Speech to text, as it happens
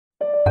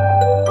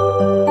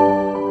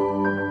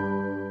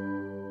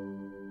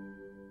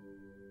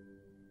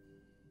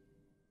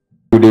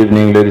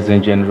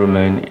and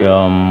gentlemen.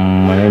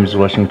 My name is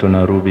Washington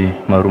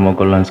ARUBI, Marumo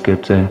Golan's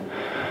captain.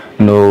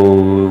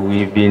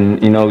 We've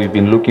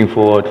been looking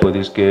forward for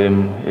this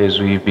game as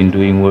we've been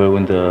doing well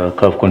in the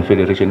CAF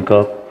Confederation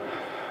Cup,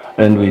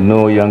 and we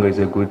know Yanga is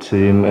a good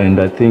team, and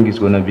I think it's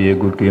going to be a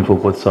good game for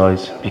both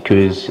sides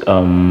because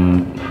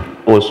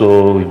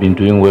also we've been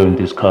doing well in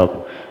this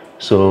cup.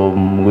 So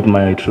with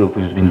my troop,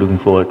 we've been looking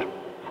forward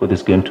for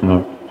this game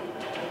tomorrow.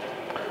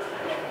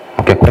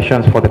 Okay,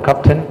 questions for the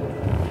captain?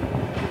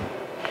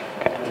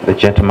 Okay, the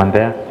gentleman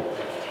there.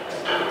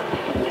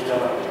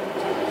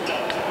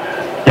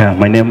 Yeah,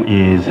 my name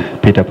is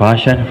Peter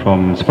Pashan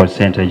from Sports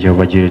Center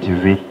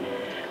Bmtv.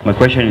 My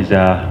question is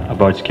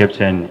about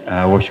Captain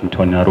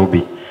Washington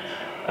ARUBI.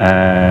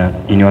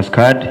 In your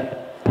squad,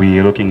 we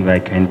are looking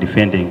like in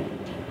defending.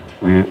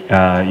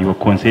 You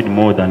concede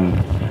more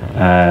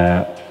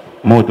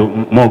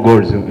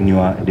goals in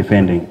your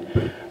defending.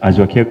 As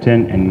your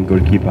captain and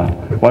goalkeeper,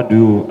 what do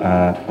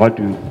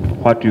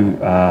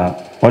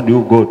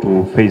you go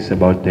to face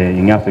about the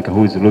Young Africa,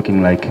 who is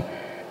looking like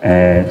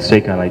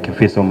striker like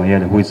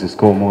Mayele, who is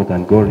score more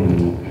than goal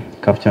in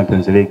CAF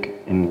Champions League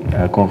in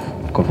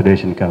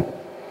Confederation Cup?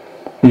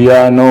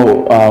 Yeah,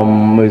 no.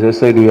 As I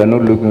said, we are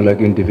not looking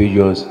like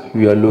individuals.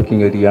 We are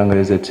looking at Yanga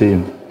as a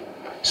team.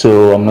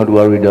 So I'm not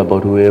worried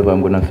about whoever I'm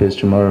going to face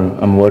tomorrow.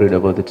 I'm worried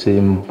about the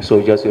team. So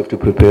we just have to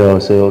prepare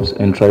ourselves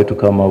and try to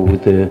come up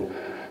with a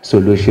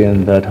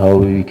solution that how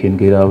we can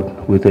get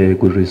out with a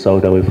good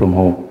result away from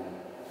home.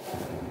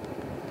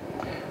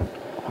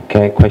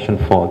 Okay, question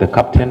for the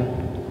captain.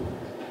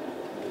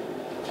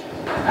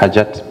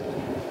 Hajat,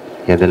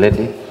 yeah, the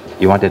lady.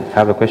 You wanted to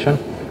have a question?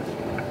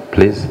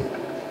 Please.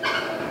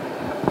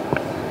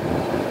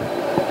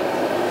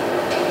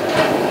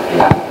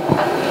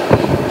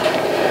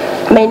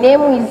 My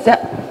name is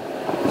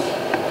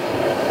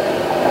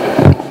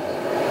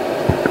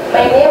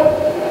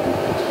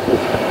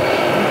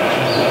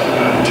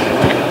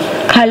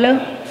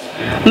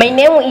My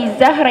name is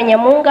Zahra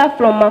Nyamunga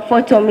from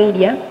Mafoto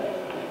Media.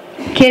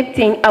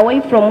 Captain,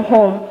 away from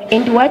home,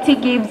 and what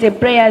gives the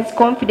players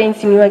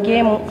confidence in your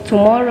game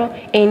tomorrow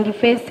and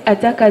face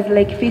attackers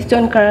like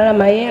Fiston Karala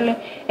Mayele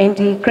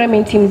and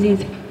Clement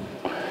Mzizi?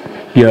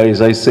 Yeah,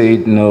 as I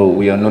said, no,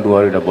 we are not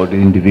worried about the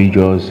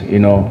individuals.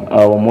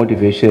 Our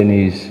motivation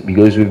is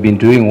because we've been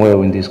doing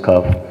well in this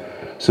cup.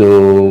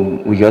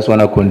 So we just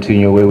want to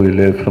continue where we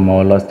left from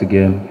our last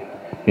game.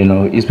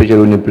 Especially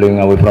when you're playing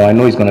away from. I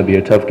know it's going to be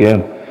a tough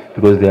game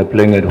because they are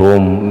playing at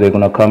home. They're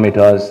going to come at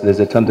us. There's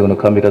a time they're going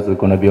to come at us. They're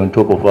going to be on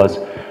top of us.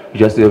 We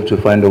just have to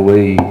find a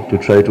way to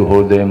try to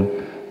hold them,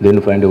 then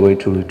find a way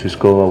to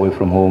score away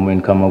from home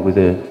and come up with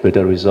a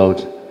better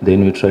result.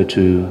 Then we try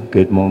to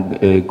get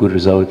a good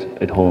result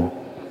at home.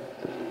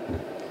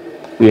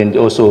 And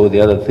also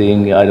the other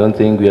thing, I don't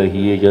think we are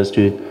here just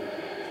to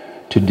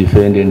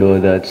defend and all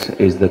that.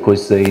 As the coach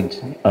said,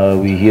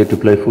 we're here to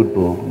play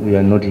football. We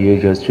are not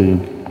here just to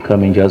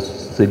come and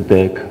just sit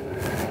back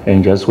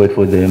and just wait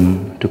for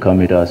them to come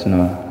at us.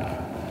 No.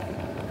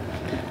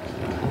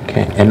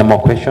 Okay, any more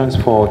questions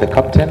for the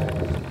captain?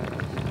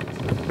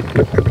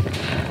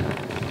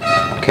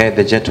 Okay,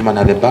 the gentleman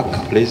at the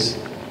back, please.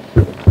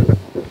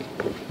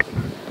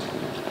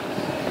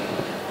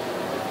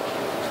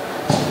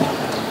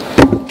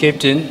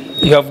 Captain,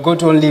 you have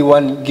got only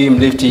one game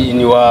left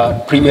in your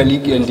Premier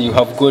League and you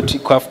have got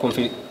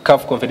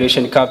CAF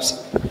Confederation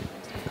Cups.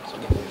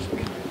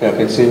 Yeah, I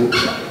can see.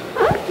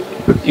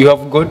 You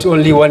have got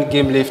only one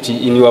game left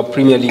in your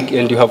Premier League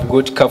and you have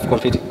got CAF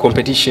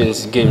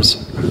competitions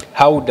games.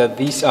 How does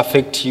this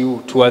affect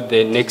you toward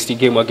the next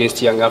game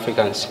against Young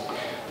Africans?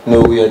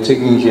 No, we are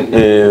taking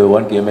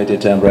one game at a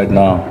time right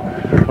now.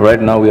 Right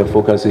now we are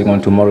focusing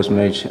on tomorrow's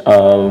match.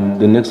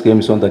 The next game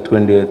is on the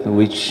 20th,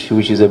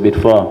 which is a bit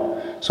far.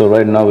 So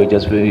right now we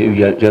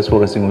are just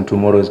focusing on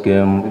tomorrow's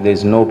game.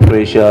 There's no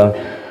pressure.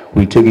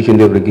 We take each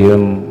and every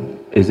game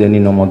as any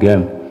normal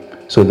game.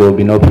 So there will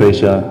be no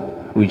pressure.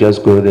 We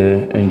just go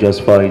there and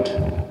just fight.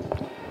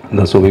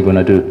 That's what we're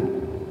gonna do.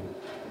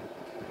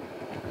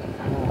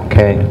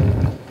 Okay,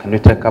 can we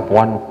take up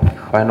one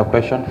final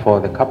question for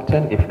the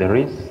captain, if there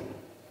is?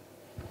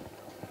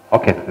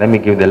 Okay, let me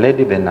give the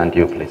lady, then and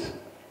you, please.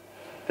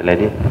 The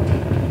lady.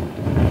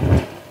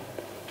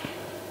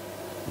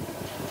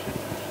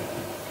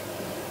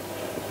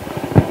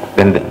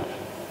 Then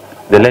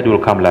the lady will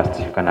come last.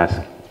 You can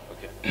ask.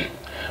 Okay.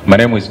 My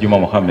name is Juma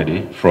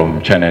Mohammedi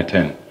from Channel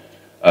 10.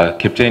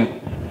 Captain,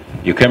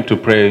 you came to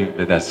play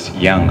with us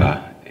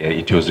Yanga.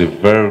 It was a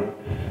very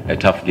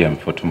tough game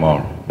for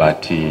tomorrow,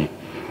 but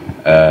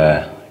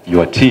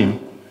your team,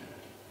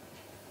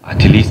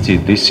 at least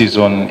this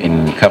season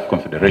in CAF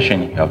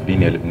Confederation, you have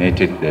been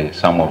eliminated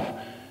some of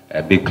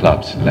big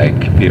clubs like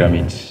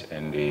Pyramids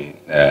and the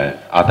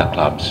other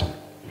clubs.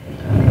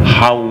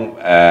 How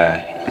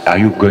are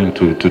you going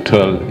to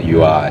tell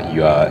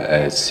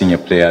your senior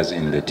players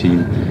in the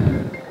team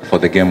for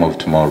the game of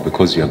tomorrow,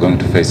 because you are going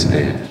to face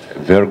a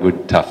very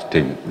good, tough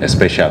team,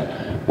 especially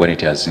when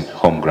it is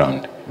home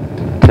ground?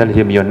 Tell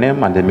him your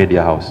name and the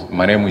media house.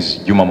 My name is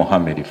Juma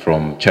Mohammedi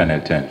from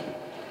Channel 10.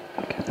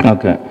 Okay.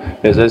 Okay.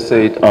 As I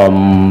said,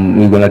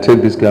 we're gonna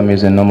take this game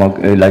as a normal,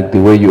 like the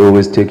way you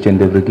always take each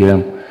and every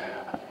game.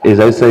 As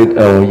I said,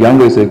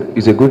 Yanga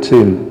is a good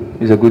team.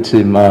 It's a good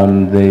team.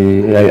 And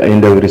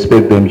I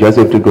respect them. Just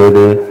have to go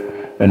there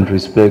and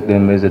respect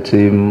them as a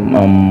team.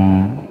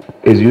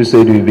 As you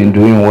said, we've been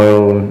doing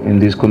well in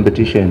this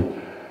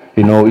competition.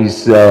 You know,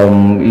 it's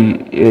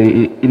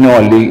in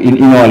our league,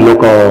 in our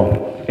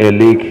local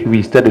league,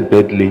 we started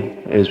badly.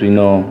 As we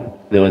know,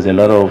 there was a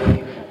lot of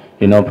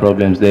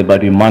problems there,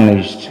 but we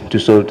managed to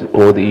sort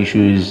all the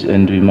issues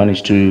and we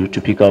managed to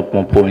pick up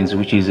more points,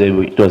 which is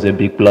it was a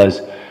big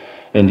plus.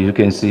 And you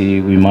can see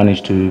we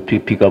managed to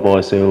pick up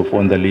ourselves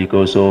on the league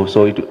also.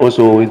 So it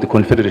also with the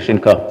Confederation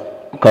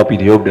Cup,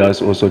 it helped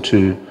us also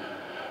to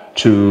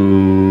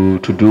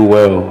do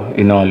well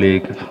in our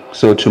league.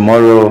 So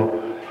tomorrow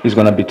is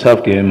going to be a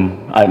tough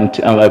game.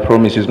 I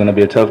promise it's going to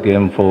be a tough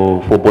game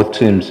for both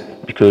teams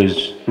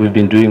because we've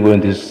been doing well in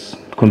this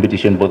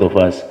competition, both of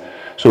us.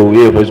 So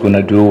whoever is going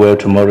to do well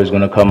tomorrow is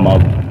going to come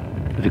up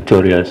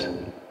victorious.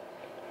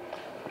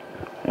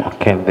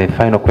 Okay, the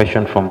final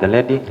question from the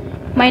lady.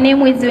 My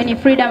name is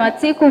Winifrida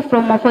Matiku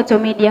from Mafoto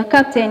Media.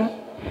 Captain,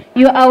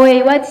 you are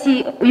away. What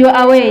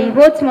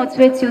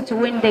motivates you to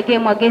win the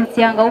game against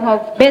Yanga, who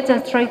have better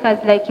strikers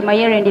like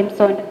Mayele and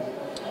Mkwara?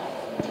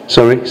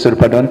 Sorry,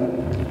 pardon?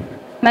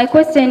 My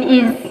question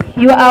is,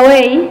 you are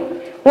away.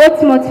 What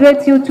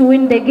motivates you to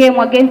win the game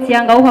against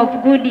Yanga, who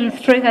have good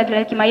strikers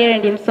like Mayele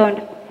and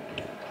Mkwara?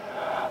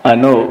 I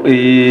know,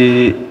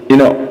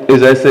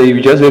 as I say,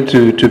 you just have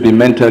to be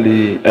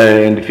mentally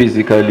and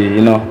physically,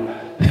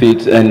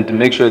 fit and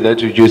make sure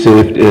that you just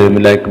have,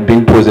 like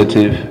being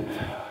positive.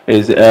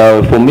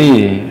 For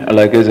me,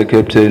 like as a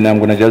captain, I'm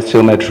going to just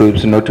tell my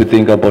troops not to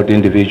think about the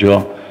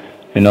individual,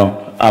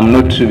 I'm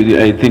not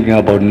thinking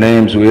about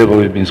names, whoever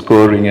we've been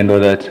scoring and all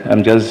that.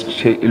 I'm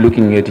just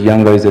looking at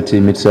Yanga as a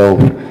team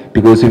itself,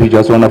 because if you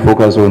just want to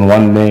focus on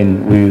one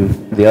man,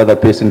 the other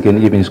person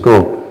can even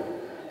score.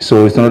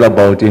 So it's not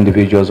about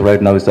individuals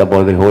right now, it's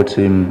about the whole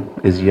team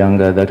is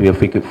Yanga that we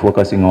are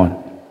focusing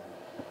on.